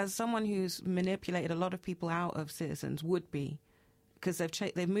as someone who's manipulated a lot of people out of citizens would be, because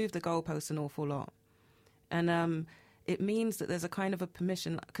they've moved the goalposts an awful lot. And it means that there's a kind of a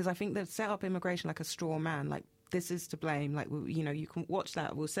permission, because I think they've set up immigration like a straw man, like this is to blame, like, you can watch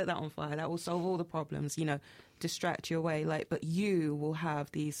that, we'll set that on fire, that will solve all the problems, distract you away, but you will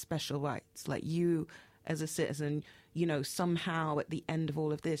have these special rights, like you as a citizen, somehow at the end of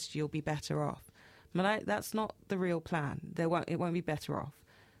all of this, you'll be better off. But that's not the real plan. It won't be better off.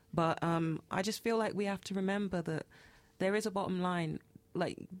 But I just feel like we have to remember that there is a bottom line.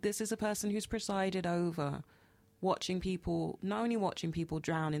 Like, this is a person who's presided over not only watching people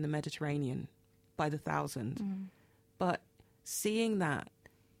drown in the Mediterranean by the thousands, but seeing that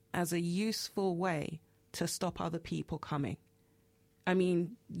as a useful way to stop other people coming. I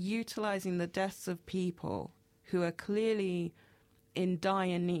mean, utilising the deaths of people who are clearly in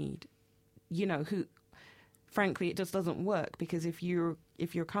dire need, who, frankly, it just doesn't work, because if you're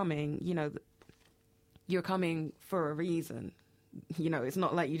coming, you're coming for a reason. It's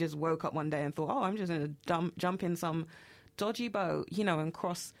not like you just woke up one day and thought, oh, I'm just going to jump in some dodgy boat, and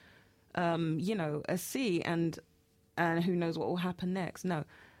cross, a sea and who knows what will happen next. No.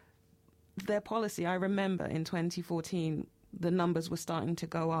 Their policy, I remember in 2014, the numbers were starting to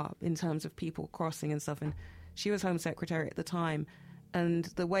go up in terms of people crossing and stuff. And she was Home Secretary at the time. And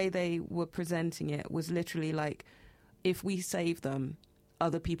the way they were presenting it was literally like, if we save them,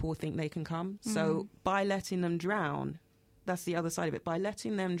 other people will think they can come. So by letting them drown, that's the other side of it. By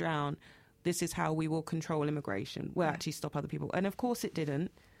letting them drown, this is how we will control immigration. We'll actually stop other people. And of course it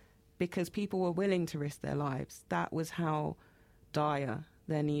didn't, because people were willing to risk their lives. That was how dire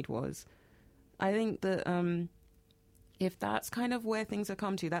their need was. I think that if that's kind of where things have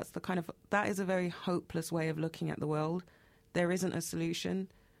come to, that is a very hopeless way of looking at the world. There isn't a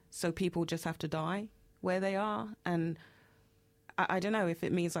solution, so people just have to die where they are. And I don't know if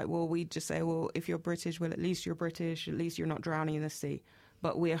it means like, well, we just say, well, if you're British, well, at least you're British, at least you're not drowning in the sea.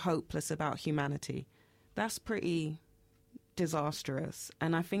 But we're hopeless about humanity. That's pretty disastrous.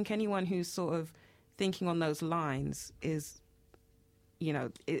 And I think anyone who's sort of thinking on those lines is,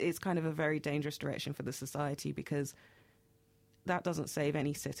 it's kind of a very dangerous direction for the society, because that doesn't save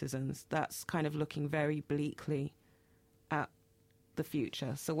any citizens. That's kind of looking very bleakly at the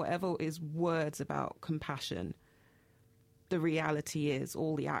future. So whatever is words about compassion, the reality is,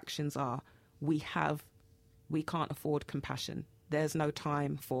 all the actions are, we can't afford compassion. There's no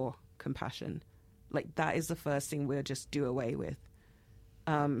time for compassion. Like, that is the first thing we'll just do away with.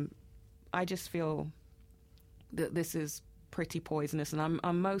 I just feel that this is pretty poisonous, and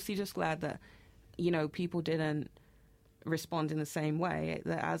I'm mostly just glad that, you know, people didn't respond in the same way.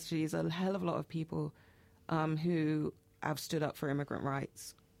 There actually is a hell of a lot of people who have stood up for immigrant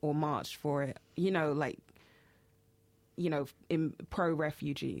rights or marched for it, you know, like, you know, in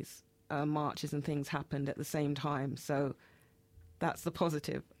pro-refugees marches and things happened at the same time. So that's the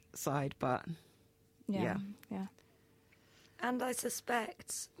positive side, but yeah. And I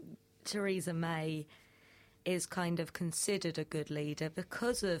suspect Theresa May is kind of considered a good leader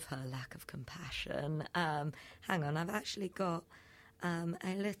because of her lack of compassion. Hang on, I've actually got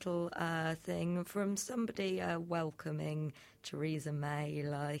a little thing from somebody welcoming Theresa May.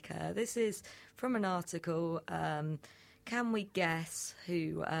 Like, this is from an article. Can we guess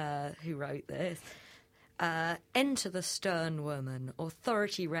who wrote this? Enter the stern woman.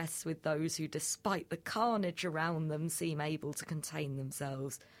 Authority rests with those who, despite the carnage around them, seem able to contain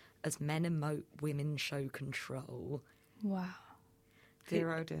themselves. As men emote, women show control. Wow.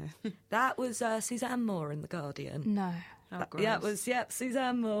 Dear, oh dear. That was Suzanne Moore in The Guardian. No. Oh, That was,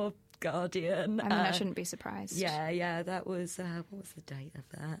 Suzanne Moore, Guardian. I mean, I shouldn't be surprised. Yeah, that was, what was the date of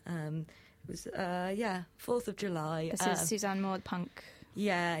that? It was, 4th of July. This is Suzanne Moore, punk.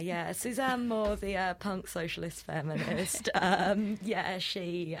 Yeah, Suzanne Moore, the punk socialist feminist.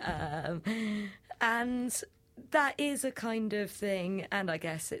 She... and that is a kind of thing, and I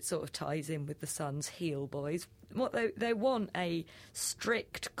guess it sort of ties in with the Sun's heel boys. What they want a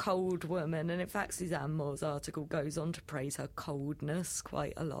strict, cold woman, and in fact Suzanne Moore's article goes on to praise her coldness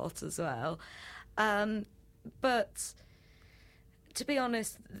quite a lot as well. But to be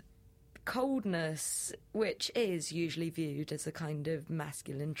honest, coldness, which is usually viewed as a kind of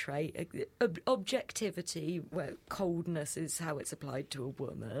masculine trait, objectivity, where coldness is how it's applied to a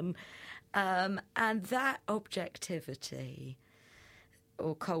woman, and that objectivity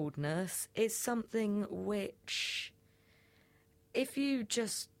or coldness is something which, if you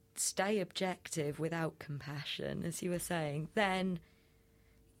just stay objective without compassion, as you were saying, then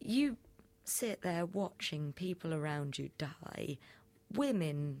you sit there watching people around you die,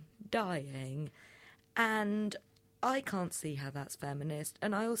 women dying, and I can't see how that's feminist.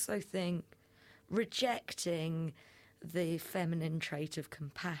 And I also think rejecting the feminine trait of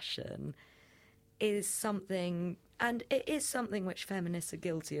compassion is something, and it is something which feminists are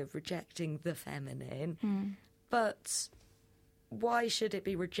guilty of, rejecting the feminine. But why should it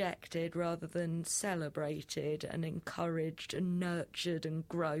be rejected rather than celebrated and encouraged and nurtured and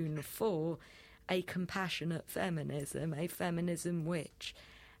grown for a compassionate feminism, a feminism which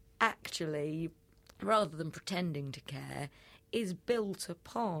actually, rather than pretending to care, is built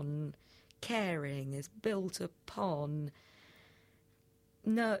upon caring, is built upon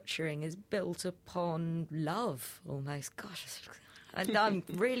nurturing, is built upon love, almost. Gosh, I'm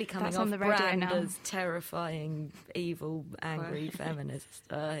really coming off brand as terrifying, evil, angry feminist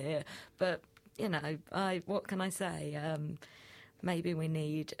here. But, you know, what can I say? Maybe we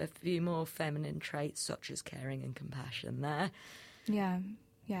need a few more feminine traits such as caring and compassion there. Yeah,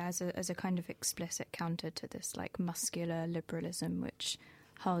 as a kind of explicit counter to this, like, muscular liberalism, which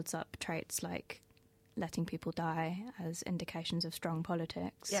holds up traits like letting people die as indications of strong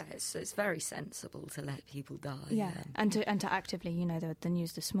politics. Yeah, it's very sensible to let people die. Yeah, and to actively, you know, the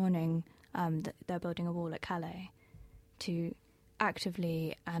news this morning, that they're building a wall at Calais, to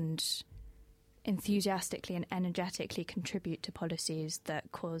actively and enthusiastically and energetically contribute to policies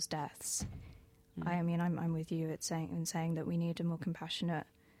that cause deaths. I mean, I'm with you at saying that we need a more compassionate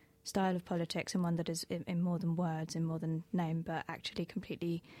style of politics, and one that is in more than words, in more than name, but actually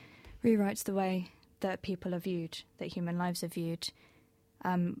completely rewrites the way that people are viewed, that human lives are viewed.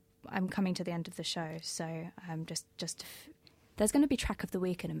 I'm coming to the end of the show, so there's going to be track of the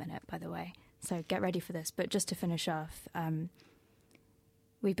week in a minute, by the way, so get ready for this. But just to finish off,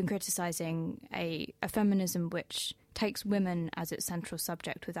 we've been criticising a feminism which takes women as its central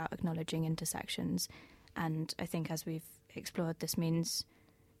subject without acknowledging intersections, and I think, as we've explored, this means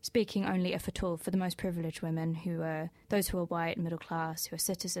speaking only, if at all, for the most privileged women, who are those who are white, middle class, who are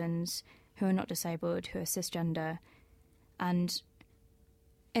citizens, who are not disabled, who are cisgender. And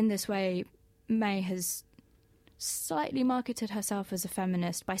in this way, May has slightly marketed herself as a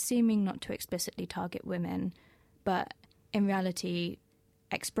feminist by seeming not to explicitly target women, but in reality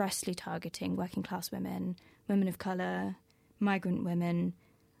expressly targeting working class women, women of colour, migrant women,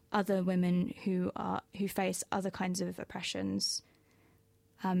 other women who face other kinds of oppressions.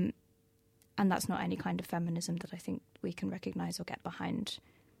 And that's not any kind of feminism that I think we can recognise or get behind.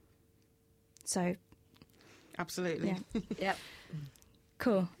 So, absolutely, yeah. Yep.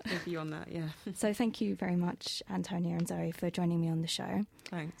 Cool. with you on that, yeah. So thank you very much, Antonia and Zoe, for joining me on the show.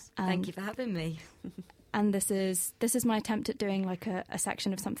 Thanks. Thank you for having me. And this is my attempt at doing like a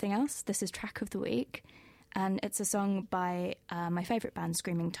section of something else. This is Track of the Week, and it's a song by my favourite band,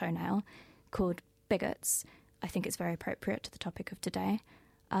 Screaming Toenail, called Bigots. I think it's very appropriate to the topic of today.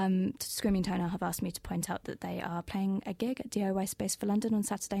 Screaming Toenail have asked me to point out that they are playing a gig at DIY Space for London on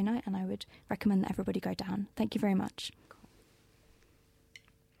Saturday night, and I would recommend that everybody go down. Thank you very much.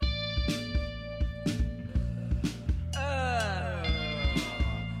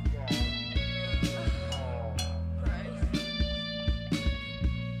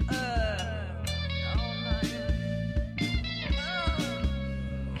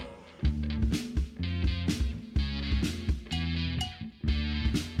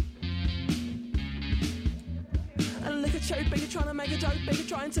 But you're trying to make a joke, but you're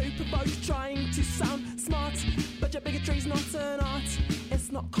trying to provoke, trying to sound smart, but your bigotry's not an art,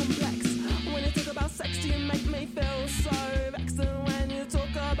 it's not complex. When you talk about sex, you make me feel so vexed, and when you talk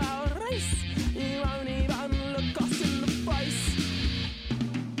about race, you won't even look us in the face.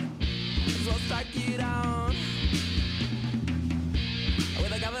 So I'll strike you down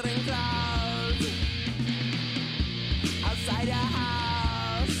with a gathering crowd outside your house.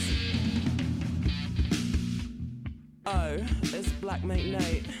 Oh, it's Black Mate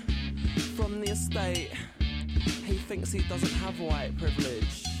Nate from the estate. He thinks he doesn't have white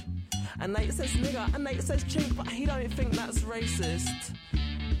privilege. And Nate says nigger, and Nate says chink, but he don't think that's racist.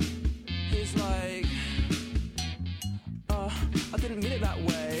 He's like, I didn't mean it that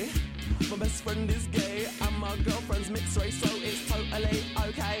way. My best friend is gay, and my girlfriend's mixed race, so it's totally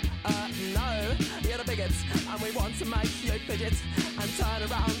okay. No, you're the bigots, and we want to make you fidget and turn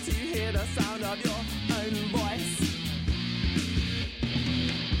around to hear the sound of your own voice.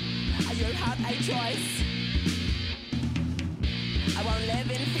 You have a choice. I won't live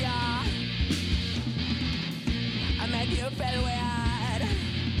in fear. I make you feel weird.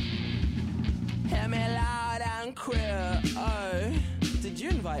 Hear me loud and queer. Oh, did you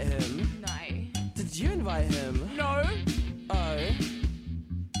invite him? No. Did you invite him? No. Oh.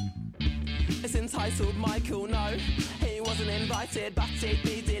 It's entitled Michael, no. He wasn't invited, but he'd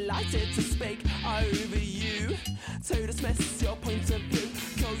be delighted to speak over you, to dismiss your point of view.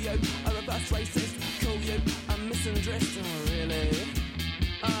 Call you a reverse racist, call you a misandrist. Oh, really?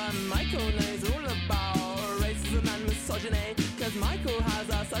 Michael knows all about racism and misogyny, cause Michael has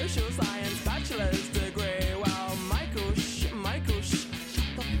a social science bachelor's degree. Well, Michael, shut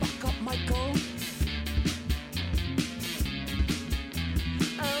the fuck up, Michael.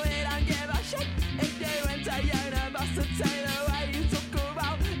 Oh, we don't give a shit if you went to university. The way you talk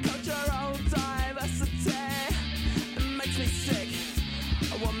about cultural diversity, it makes me sick.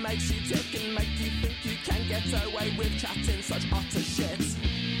 What makes you tick and make you think you can get away with chatting such utter shit?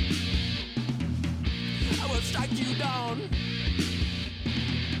 I will strike you down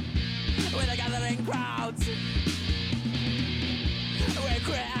with a gathering crowds. We're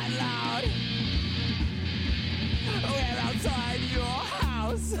queer and loud. We're outside your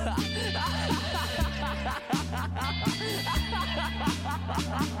house.